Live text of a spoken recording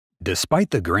Despite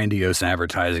the grandiose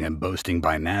advertising and boasting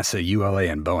by NASA, ULA,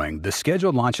 and Boeing, the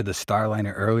scheduled launch of the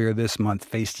Starliner earlier this month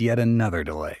faced yet another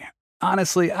delay.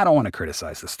 Honestly, I don't want to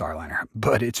criticize the Starliner,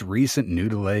 but its recent new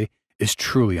delay is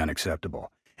truly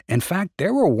unacceptable. In fact,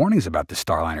 there were warnings about the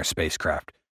Starliner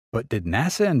spacecraft, but did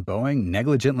NASA and Boeing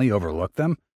negligently overlook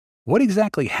them? What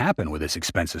exactly happened with this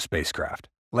expensive spacecraft?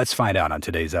 Let's find out on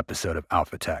today's episode of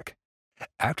Alpha Tech.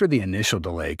 After the initial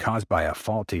delay caused by a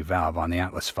faulty valve on the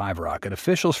Atlas V rocket,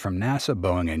 officials from NASA,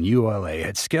 Boeing, and ULA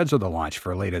had scheduled the launch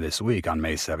for later this week on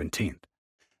May 17th.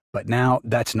 But now,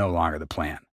 that's no longer the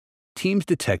plan. Teams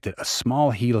detected a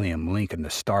small helium leak in the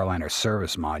Starliner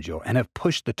service module and have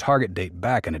pushed the target date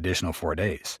back an additional 4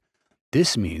 days.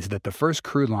 This means that the first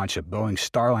crewed launch of Boeing's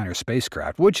Starliner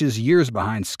spacecraft, which is years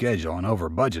behind schedule and over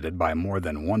budgeted by more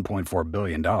than $1.4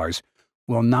 billion,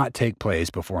 will not take place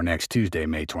before next Tuesday,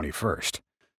 May 21st.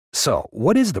 So,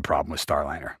 what is the problem with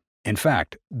Starliner? In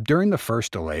fact, during the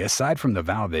first delay, aside from the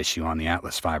valve issue on the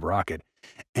Atlas V rocket,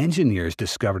 engineers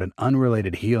discovered an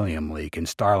unrelated helium leak in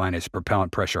Starliner's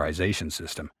propellant pressurization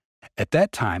system. At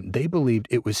that time, they believed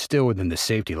it was still within the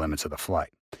safety limits of the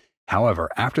flight. However,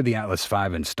 after the Atlas V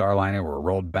and Starliner were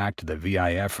rolled back to the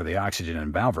VIF for the oxygen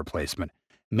and valve replacement,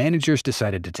 managers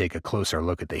decided to take a closer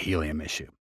look at the helium issue.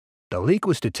 The leak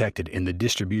was detected in the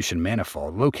distribution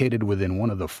manifold located within one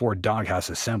of the 4 doghouse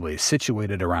assemblies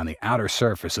situated around the outer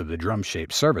surface of the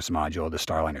drum-shaped service module of the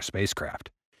Starliner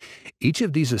spacecraft. Each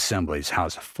of these assemblies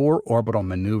house 4 orbital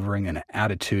maneuvering and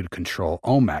attitude control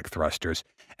OMAC thrusters,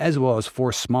 as well as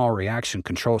 4 small reaction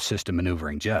control system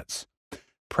maneuvering jets.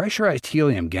 Pressurized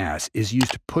helium gas is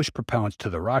used to push propellants to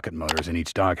the rocket motors in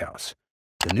each doghouse.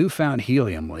 The newfound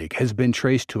helium leak has been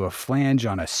traced to a flange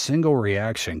on a single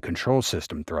reaction control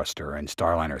system thruster in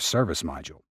Starliner's service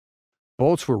module.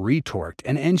 Bolts were retorqued,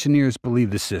 and engineers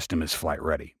believe the system is flight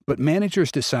ready, but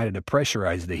managers decided to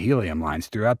pressurize the helium lines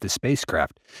throughout the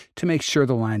spacecraft to make sure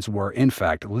the lines were, in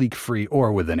fact, leak-free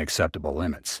or within acceptable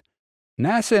limits.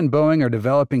 NASA and Boeing are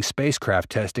developing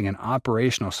spacecraft testing and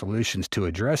operational solutions to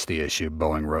address the issue,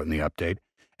 Boeing wrote in the update.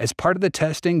 As part of the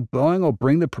testing, Boeing will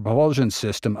bring the propulsion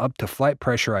system up to flight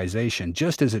pressurization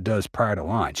just as it does prior to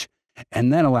launch,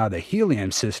 and then allow the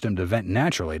helium system to vent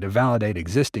naturally to validate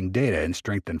existing data and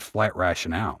strengthen flight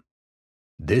rationale.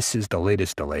 This is the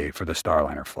latest delay for the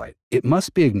Starliner flight. It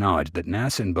must be acknowledged that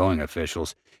NASA and Boeing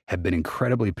officials have been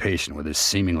incredibly patient with this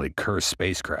seemingly cursed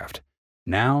spacecraft.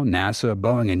 Now, NASA,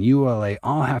 Boeing, and ULA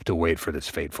all have to wait for this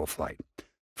fateful flight.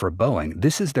 For Boeing,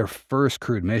 this is their first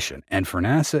crewed mission, and for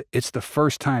NASA, it's the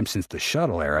first time since the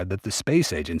shuttle era that the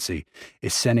space agency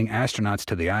is sending astronauts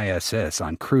to the ISS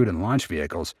on crewed and launch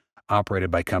vehicles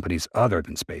operated by companies other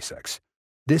than SpaceX.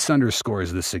 This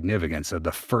underscores the significance of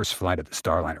the first flight of the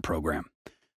Starliner program.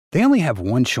 They only have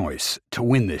one choice to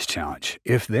win this challenge.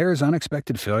 If there's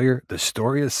unexpected failure, the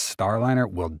storious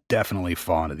Starliner will definitely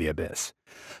fall into the abyss.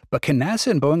 But can NASA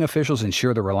and Boeing officials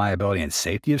ensure the reliability and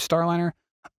safety of Starliner?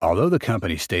 Although the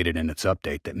company stated in its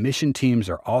update that mission teams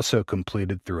are also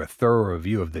completed through a thorough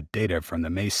review of the data from the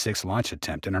May 6 launch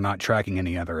attempt and are not tracking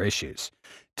any other issues.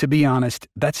 To be honest,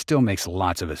 that still makes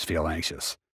lots of us feel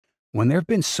anxious. When there have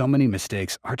been so many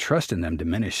mistakes, our trust in them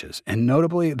diminishes, and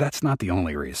notably, that's not the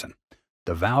only reason.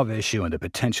 The valve issue and the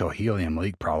potential helium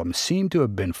leak problem seem to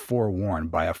have been forewarned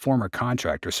by a former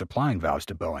contractor supplying valves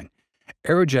to Boeing.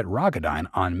 Aerojet Rocketdyne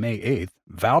on May 8th,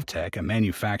 ValveTech, a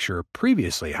manufacturer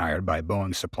previously hired by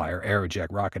Boeing supplier Aerojet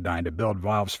Rocketdyne to build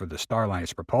valves for the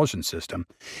Starliner's propulsion system,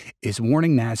 is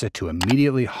warning NASA to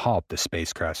immediately halt the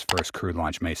spacecraft's first crewed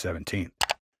launch May 17th.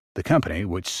 The company,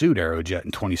 which sued Aerojet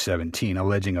in 2017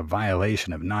 alleging a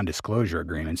violation of non-disclosure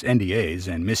agreements, NDAs,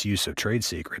 and misuse of trade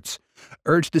secrets,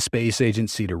 urged the space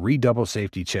agency to redouble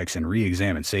safety checks and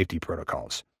re-examine safety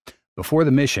protocols. Before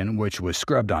the mission, which was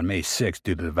scrubbed on May 6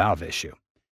 due to the valve issue,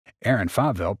 Aaron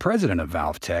Faville, president of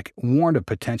ValveTech, warned of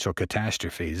potential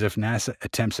catastrophes if NASA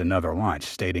attempts another launch,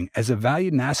 stating, "As a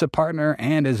valued NASA partner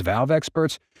and as valve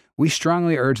experts, we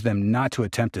strongly urge them not to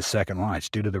attempt a second launch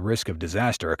due to the risk of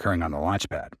disaster occurring on the launch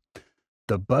pad."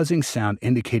 The buzzing sound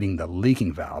indicating the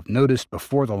leaking valve noticed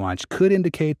before the launch could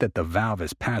indicate that the valve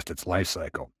has passed its life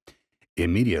cycle.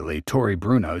 Immediately, Tori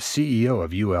Bruno, CEO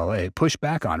of ULA, pushed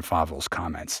back on Faville's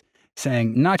comments,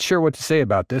 saying, "Not sure what to say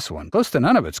about this one. Close to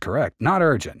none of it's correct. Not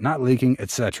urgent, not leaking,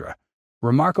 etc."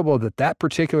 Remarkable that that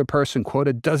particular person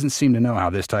quoted doesn't seem to know how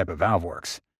this type of valve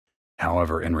works.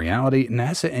 However, in reality,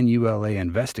 NASA and ULA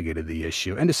investigated the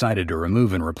issue and decided to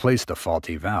remove and replace the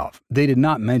faulty valve. They did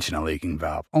not mention a leaking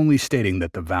valve, only stating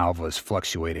that the valve was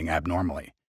fluctuating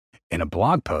abnormally. In a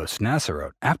blog post, NASA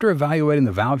wrote, "After evaluating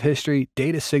the valve history,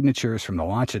 data signatures from the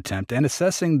launch attempt, and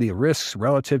assessing the risks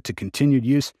relative to continued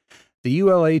use, The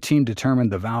ULA team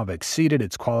determined the valve exceeded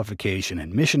its qualification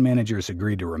and mission managers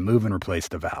agreed to remove and replace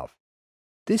the valve.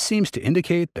 This seems to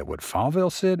indicate that what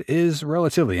Faville said is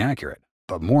relatively accurate,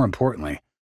 but more importantly,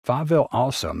 Faville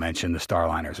also mentioned the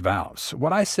Starliner's valves.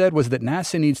 What I said was that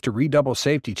NASA needs to redouble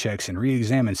safety checks and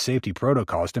re-examine safety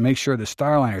protocols to make sure the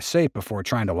Starliner is safe before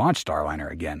trying to launch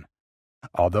Starliner again.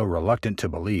 Although reluctant to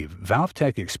believe,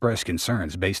 ValveTech expressed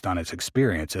concerns based on its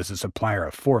experience as a supplier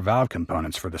of 4 valve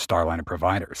components for the Starliner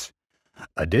providers.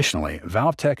 Additionally,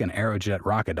 ValveTech and Aerojet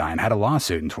Rocketdyne had a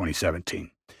lawsuit in 2017.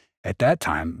 At that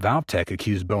time, ValveTech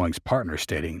accused Boeing's partner,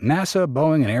 stating NASA,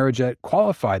 Boeing, and Aerojet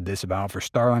qualified this valve for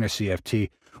Starliner CFT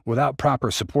without proper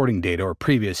supporting data or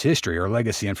previous history or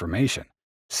legacy information,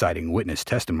 citing witness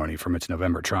testimony from its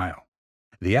November trial.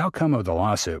 The outcome of the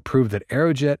lawsuit proved that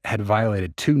Aerojet had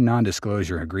violated 2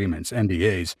 non-disclosure agreements,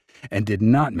 NDAs, and did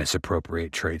not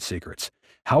misappropriate trade secrets.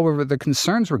 However, the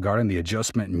concerns regarding the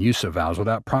adjustment and use of valves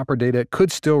without proper data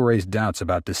could still raise doubts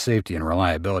about the safety and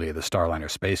reliability of the Starliner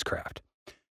spacecraft.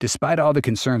 Despite all the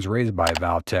concerns raised by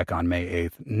ValveTech on May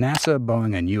 8th, NASA,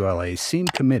 Boeing, and ULA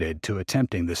seemed committed to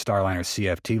attempting the Starliner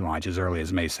CFT launch as early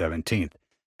as May 17th,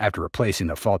 after replacing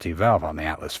the faulty valve on the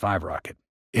Atlas V rocket.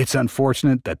 It's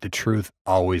unfortunate that the truth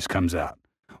always comes out.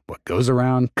 What goes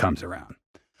around comes around.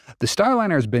 The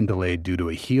Starliner has been delayed due to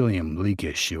a helium leak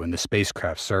issue in the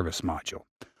spacecraft service module.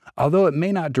 Although it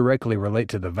may not directly relate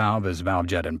to the valve as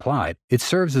ValveJet implied, it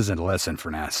serves as a lesson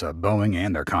for NASA, Boeing,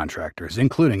 and their contractors,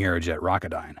 including Aerojet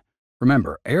Rocketdyne.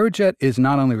 Remember, Aerojet is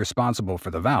not only responsible for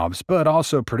the valves, but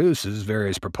also produces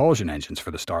various propulsion engines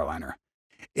for the Starliner.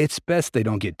 It's best they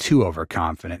don't get too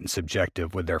overconfident and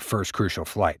subjective with their first crucial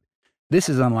flight. This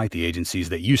is unlike the agencies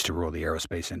that used to rule the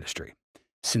aerospace industry.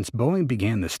 Since Boeing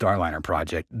began the Starliner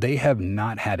project, they have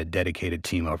not had a dedicated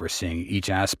team overseeing each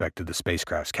aspect of the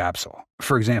spacecraft's capsule.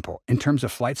 For example, in terms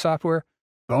of flight software,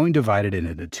 Boeing divided it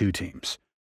into 2 teams: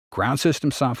 ground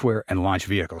system software and launch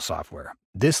vehicle software.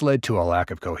 This led to a lack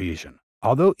of cohesion.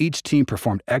 Although each team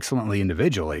performed excellently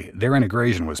individually, their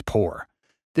integration was poor.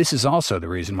 This is also the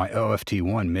reason why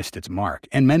OFT-1 missed its mark,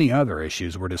 and many other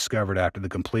issues were discovered after the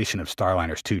completion of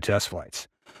Starliner's 2 test flights.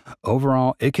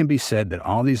 Overall, it can be said that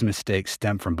all these mistakes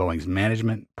stem from Boeing's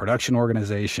management, production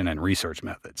organization, and research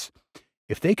methods.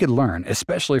 If they could learn,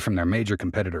 especially from their major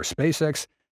competitor SpaceX,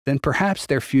 then perhaps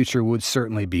their future would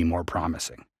certainly be more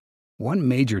promising. One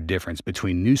major difference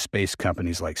between new space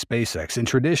companies like SpaceX and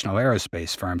traditional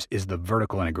aerospace firms is the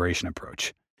vertical integration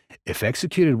approach. If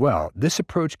executed well, this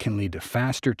approach can lead to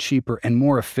faster, cheaper, and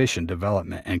more efficient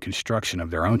development and construction of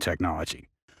their own technology.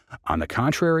 On the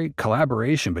contrary,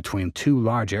 collaboration between 2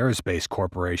 large aerospace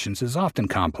corporations is often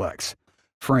complex.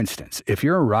 For instance, if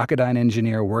you're a Rocketdyne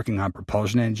engineer working on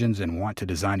propulsion engines and want to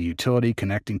design a utility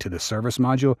connecting to the service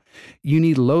module, you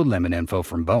need load limit info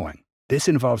from Boeing. This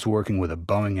involves working with a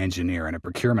Boeing engineer and a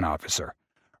procurement officer.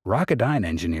 Rocketdyne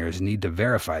engineers need to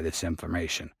verify this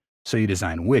information, so you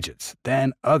design widgets,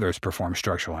 then others perform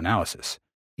structural analysis.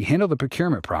 You handle the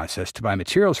procurement process to buy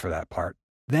materials for that part,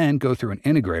 then go through an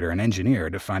integrator and engineer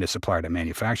to find a supplier to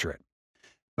manufacture it.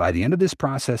 By the end of this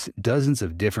process, dozens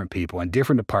of different people and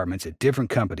different departments at different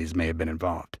companies may have been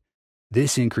involved.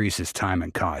 This increases time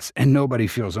and cost, and nobody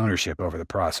feels ownership over the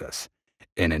process.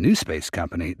 In a new space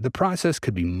company, the process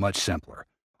could be much simpler.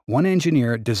 One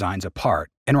engineer designs a part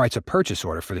and writes a purchase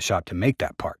order for the shop to make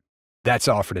that part. That's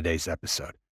all for today's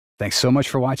episode. Thanks so much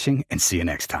for watching, and see you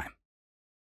next time.